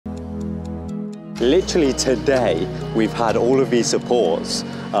literally today, we've had all of these supports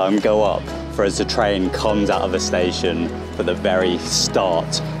go up for as the train comes out of the station for the very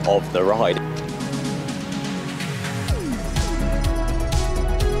start of the ride.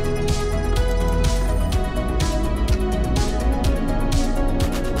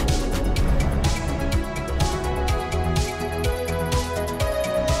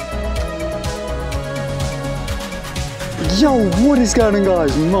 Yo, what is going on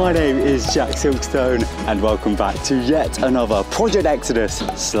guys? My name is TheJackSilkstone and welcome back to yet another Project Exodus /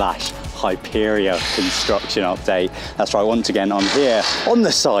 Hyperia construction update. That's right, once again I'm here on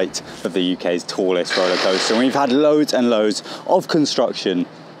the site of the UK's tallest roller coaster, and we've had loads and loads of construction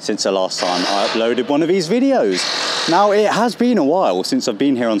since the last time I uploaded one of these videos. Now, it has been a while since I've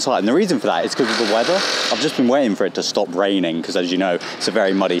been here on site, and the reason for that is because of the weather. I've just been waiting for it to stop raining because, as you know, it's a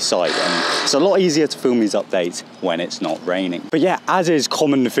very muddy site and it's a lot easier to film these updates when it's not raining. But yeah, as is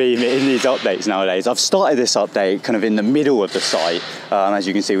common theme in these updates nowadays, I've started this update kind of in the middle of the site. As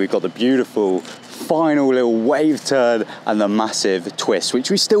you can see, we've got the beautiful final little wave turn and the massive twist,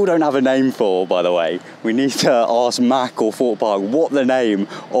 which we still don't have a name for, by the way. We need to ask Mac or Thorpe Park what the name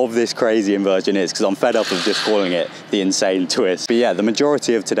of this crazy inversion is, because I'm fed up of just calling it the insane twist. But yeah, the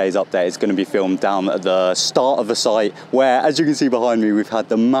majority of today's update is going to be filmed down at the start of the site, where, as you can see behind me, we've had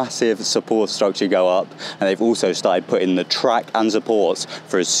the massive support structure go up, and they've also started putting the track and supports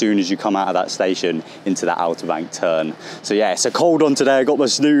for as soon as you come out of that station into that outer bank turn. So yeah, it's a cold one today. I got my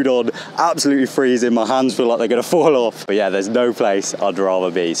snood on, absolutely freezing. My hands feel like they're going to fall off. But yeah, there's no place I'd rather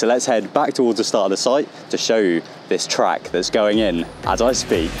be. So let's head back towards the start of the site to show you this track that's going in as I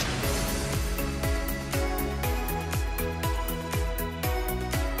speak.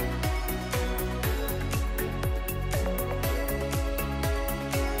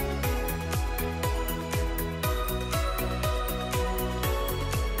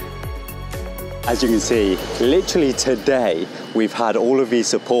 As you can see, literally today, we've had all of these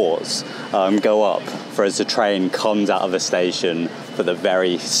supports go up for as the train comes out of the station for the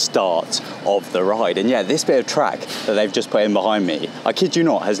very start of the ride. And yeah, this bit of track that they've just put in behind me, I kid you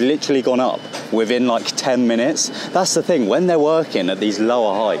not, has literally gone up within like 10 minutes. That's the thing, when they're working at these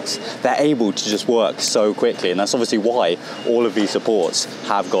lower heights, they're able to just work so quickly, and that's obviously why all of these supports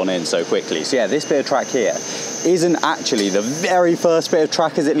have gone in so quickly. So yeah, this bit of track here isn't actually the very first bit of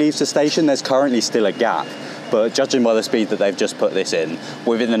track as it leaves the station. There's currently still a gap, but judging by the speed that they've just put this in,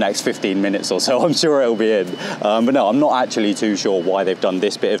 within the next 15 minutes or so, I'm sure it'll be in. But no, I'm not actually too sure why they've done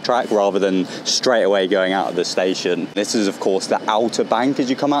this bit of track rather than straight away going out of the station. This is, of course, the outer bank as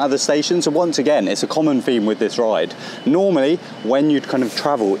you come out of the station. So once again, it's a common theme with this ride. Normally, when you'd kind of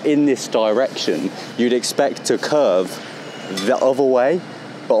travel in this direction, you'd expect to curve the other way.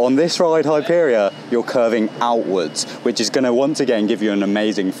 But on this ride, Hyperia, you're curving outwards, which is going to once again give you an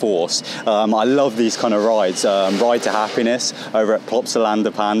amazing force. I love these kind of rides. Ride to Happiness over at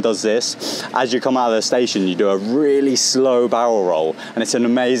Plopsaland does this. As you come out of the station, you do a really slow barrel roll, and it's an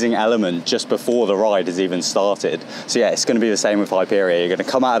amazing element just before the ride has even started. So yeah, it's going to be the same with Hyperia. You're going to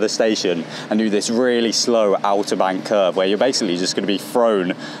come out of the station and do this really slow outer bank curve where you're basically just going to be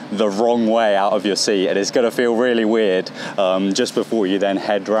thrown the wrong way out of your seat, and it's going to feel really weird just before you then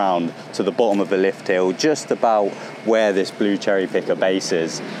head round to the bottom of the lift hill, just about where this blue cherry picker base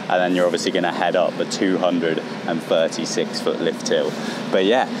is, and then you're obviously going to head up the 236-foot lift hill. But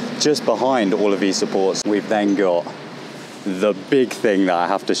yeah, just behind all of these supports, we've then got the big thing that I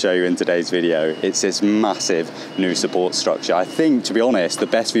have to show you in today's video. It's this massive new support structure. I think, to be honest, the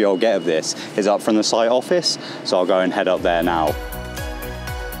best view I'll get of this is up from the site office, so I'll go and head up there now.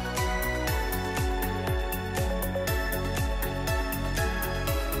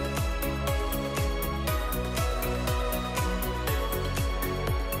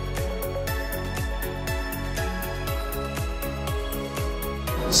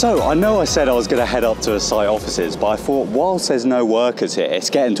 So I know I said I was going to head up to the site offices, but I thought whilst there's no workers here,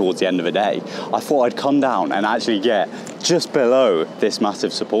 it's getting towards the end of the day, I thought I'd come down and actually get just below this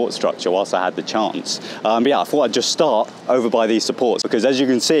massive support structure whilst I had the chance. But yeah, I thought I'd just start over by these supports, because as you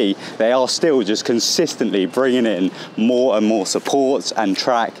can see, they are still just consistently bringing in more and more supports and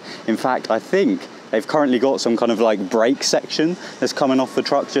track. In fact, I think they've currently got some kind of like brake section that's coming off the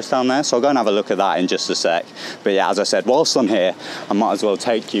truck just down there. So I'll go and have a look at that in just a sec. But yeah, as I said, whilst I'm here, I might as well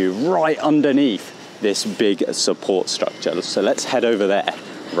take you right underneath this big support structure. So let's head over there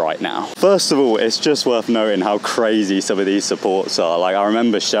right now. First of all, it's just worth noting how crazy some of these supports are. Like, I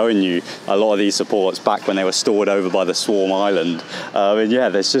remember showing you a lot of these supports back when they were stored over by the Swarm Island. And yeah,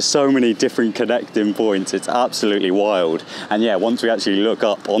 there's just so many different connecting points. It's absolutely wild. And yeah, once we actually look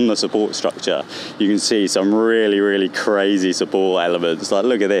up on the support structure, you can see some really, really crazy support elements. Like,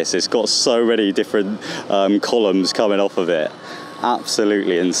 look at this. It's got so many different columns coming off of it.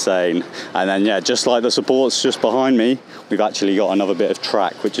 Absolutely insane. And then yeah, just like the supports just behind me, we've actually got another bit of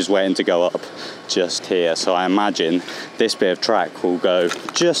track which is waiting to go up just here. So I imagine this bit of track will go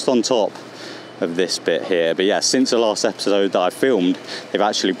just on top of this bit here. But yeah, since the last episode that I filmed, they've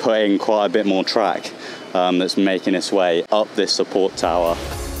actually put in quite a bit more track that's making its way up this support tower.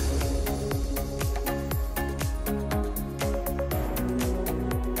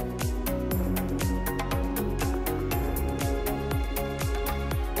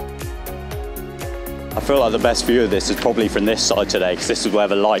 I feel like the best view of this is probably from this side today, because this is where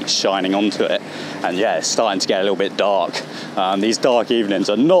the light's shining onto it. And yeah, it's starting to get a little bit dark. These dark evenings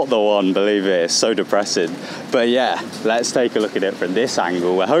are not the one, believe it, it's so depressing. But yeah, let's take a look at it from this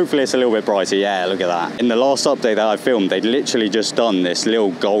angle, where hopefully it's a little bit brighter. Yeah, look at that. In the last update that I filmed, they'd literally just done this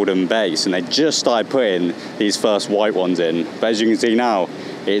little golden base, and they just started putting these first white ones in. But as you can see now,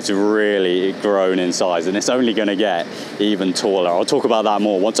 it's really grown in size, and it's only going to get even taller. I'll talk about that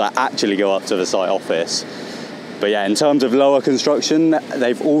more once I actually go up to the site office. But yeah, in terms of lower construction,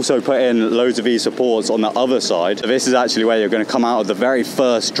 they've also put in loads of these supports on the other side. So this is actually where you're going to come out of the very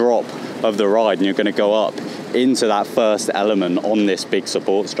first drop of the ride, and you're going to go up into that first element on this big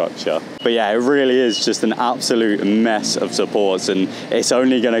support structure. But yeah, it really is just an absolute mess of supports, and it's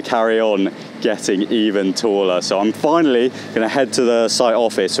only going to carry on getting even taller. So I'm finally going to head to the site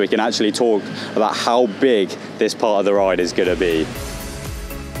office so we can actually talk about how big this part of the ride is going to be.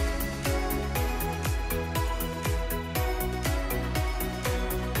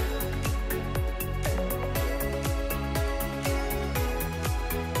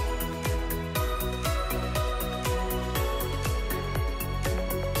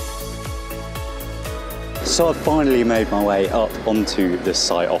 So I've finally made my way up onto the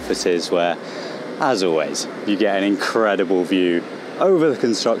site offices, where, as always, you get an incredible view over the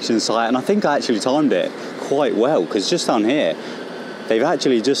construction site. And I think I actually timed it quite well, because just down here, they've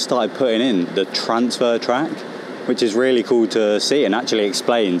actually just started putting in the transfer track, which is really cool to see, and actually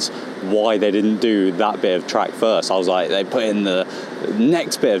explains why they didn't do that bit of track first. I was like, they put in the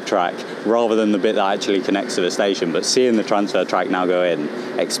next bit of track rather than the bit that actually connects to the station. But seeing the transfer track now go in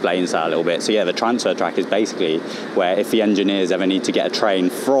explains that a little bit. So yeah, the transfer track is basically where if the engineers ever need to get a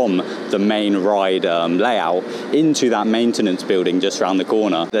train from the main ride layout into that maintenance building just around the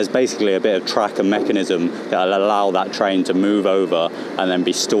corner, there's basically a bit of track and mechanism that will allow that train to move over and then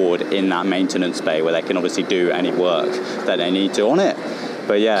be stored in that maintenance bay, where they can obviously do any work that they need to on it.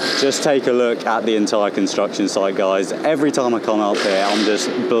 But yeah, just take a look at the entire construction site, guys. Every time I come up here, I'm just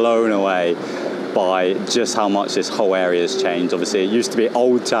blown away by just how much this whole area has changed. Obviously, it used to be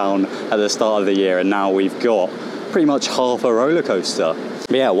Old Town at the start of the year, and now we've got pretty much half a roller coaster.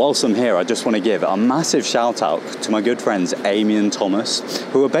 But yeah, whilst I'm here, I just want to give a massive shout out to my good friends Amy and Thomas,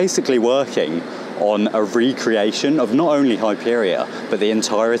 who are basically working on a recreation of not only Hyperia, but the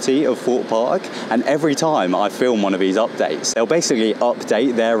entirety of Thorpe Park. And every time I film one of these updates, they'll basically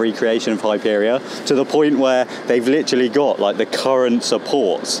update their recreation of Hyperia to the point where they've literally got like the current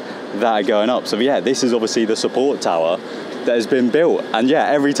supports that are going up. So yeah, this is obviously the support tower that has been built, and yeah,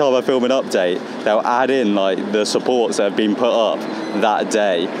 every time I film an update, they'll add in like the supports that have been put up that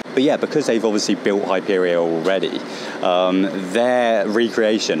day. But yeah, because they've obviously built Hyperia already, their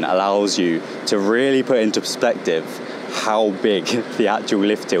recreation allows you to really put into perspective how big the actual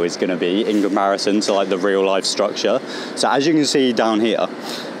lift hill is going to be in comparison to like the real life structure. So as you can see down here,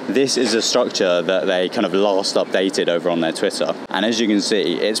 this is a structure that they kind of last updated over on their Twitter. And as you can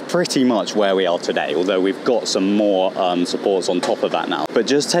see, it's pretty much where we are today, although we've got some more supports on top of that now. But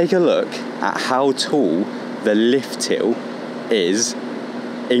just take a look at how tall the lift hill is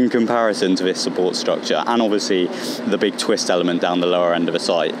in comparison to this support structure, and obviously the big twist element down the lower end of the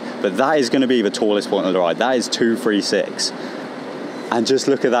site. But that is going to be the tallest point of the ride. That is 236. And just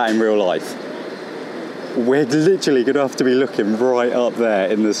look at that in real life. We're literally going to have to be looking right up there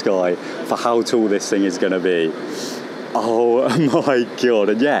in the sky for how tall this thing is going to be. Oh my god.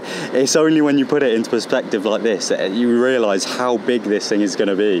 And yeah, it's only when you put it into perspective like this that you realise how big this thing is going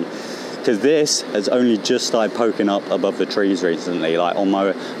to be. Because this has only just started poking up above the trees recently. Like on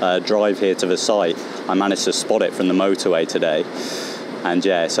my drive here to the site, I managed to spot it from the motorway today. And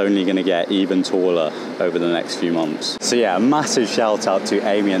yeah, it's only going to get even taller over the next few months. So yeah, a massive shout out to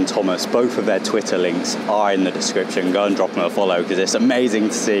Amy and Thomas. Both of their Twitter links are in the description. Go and drop them a follow, because it's amazing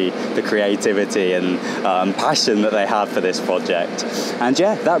to see the creativity and passion that they have for this project. And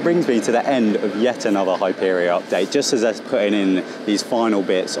yeah, that brings me to the end of yet another Hyperia update, just as they're putting in these final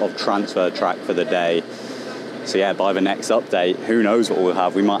bits of transfer track for the day. So yeah, by the next update, who knows what we'll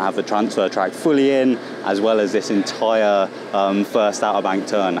have. We might have the transfer track fully in, as well as this entire first outer bank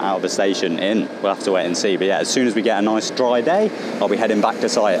turn out of the station in. We'll have to wait and see. But yeah, as soon as we get a nice dry day, I'll be heading back to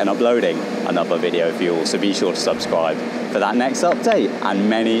site and uploading another video for you all. So be sure to subscribe for that next update, and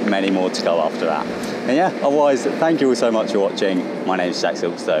many, many more to go after that. And yeah, otherwise, thank you all so much for watching. My name is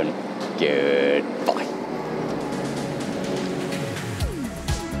TheJackSilkstone. Goodbye.